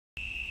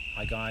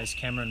Hi guys,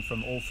 Cameron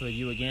from All For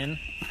You again.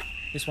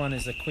 This one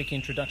is a quick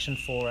introduction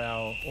for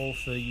our All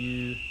For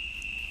You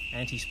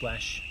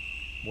anti-splash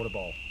water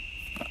bowl.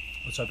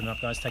 Let's open it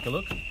up guys, take a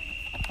look.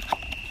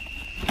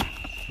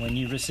 When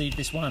you receive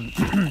this one,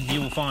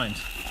 you will find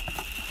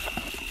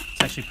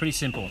it's actually pretty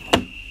simple.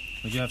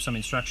 We do have some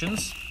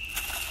instructions.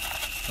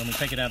 When we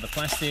take it out of the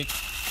plastic,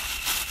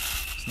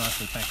 it's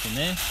nicely packed in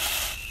there.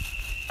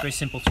 Very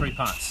simple, 3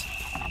 parts.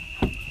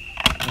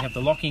 We have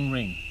the locking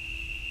ring.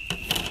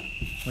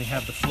 We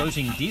have the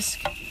floating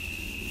disc,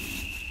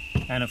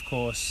 and of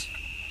course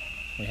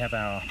we have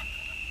our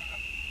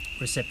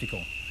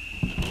receptacle.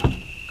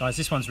 Guys,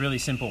 this one's really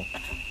simple.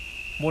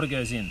 Water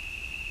goes in.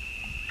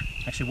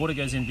 Actually, water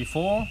goes in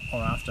before or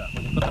after.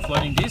 We can put the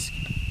floating disc.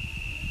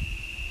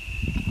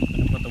 We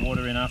can put the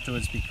water in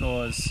afterwards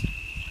because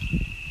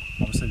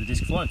obviously the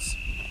disc floats.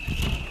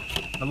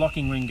 The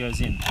locking ring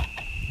goes in.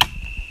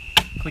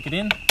 Click it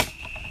in.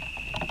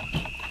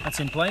 That's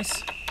in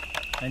place,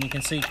 and you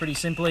can see pretty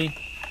simply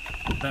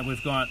that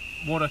we've got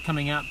water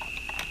coming out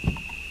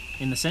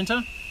in the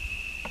center,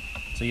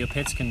 so your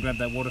pets can grab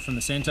that water from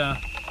the center,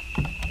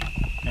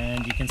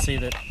 and you can see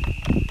that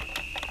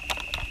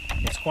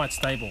it's quite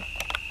stable.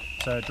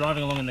 So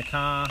driving along in the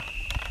car,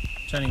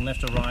 turning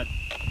left or right,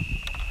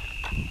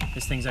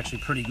 this thing's actually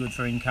pretty good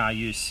for in-car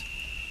use.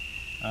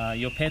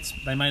 Your pets,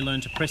 they may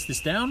learn to press this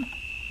down,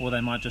 or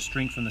they might just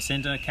drink from the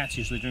center. Cats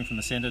usually drink from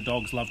the center,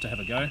 dogs love to have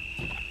a go.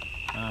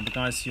 But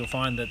guys, you'll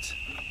find that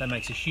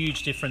makes a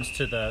huge difference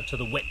to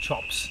the wet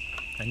chops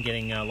and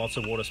getting lots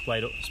of water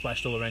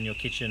splashed all around your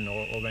kitchen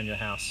or around your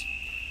house.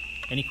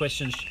 Any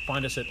questions,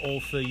 find us at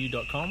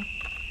allforyou.com.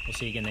 We'll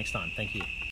see you again next time. Thank you.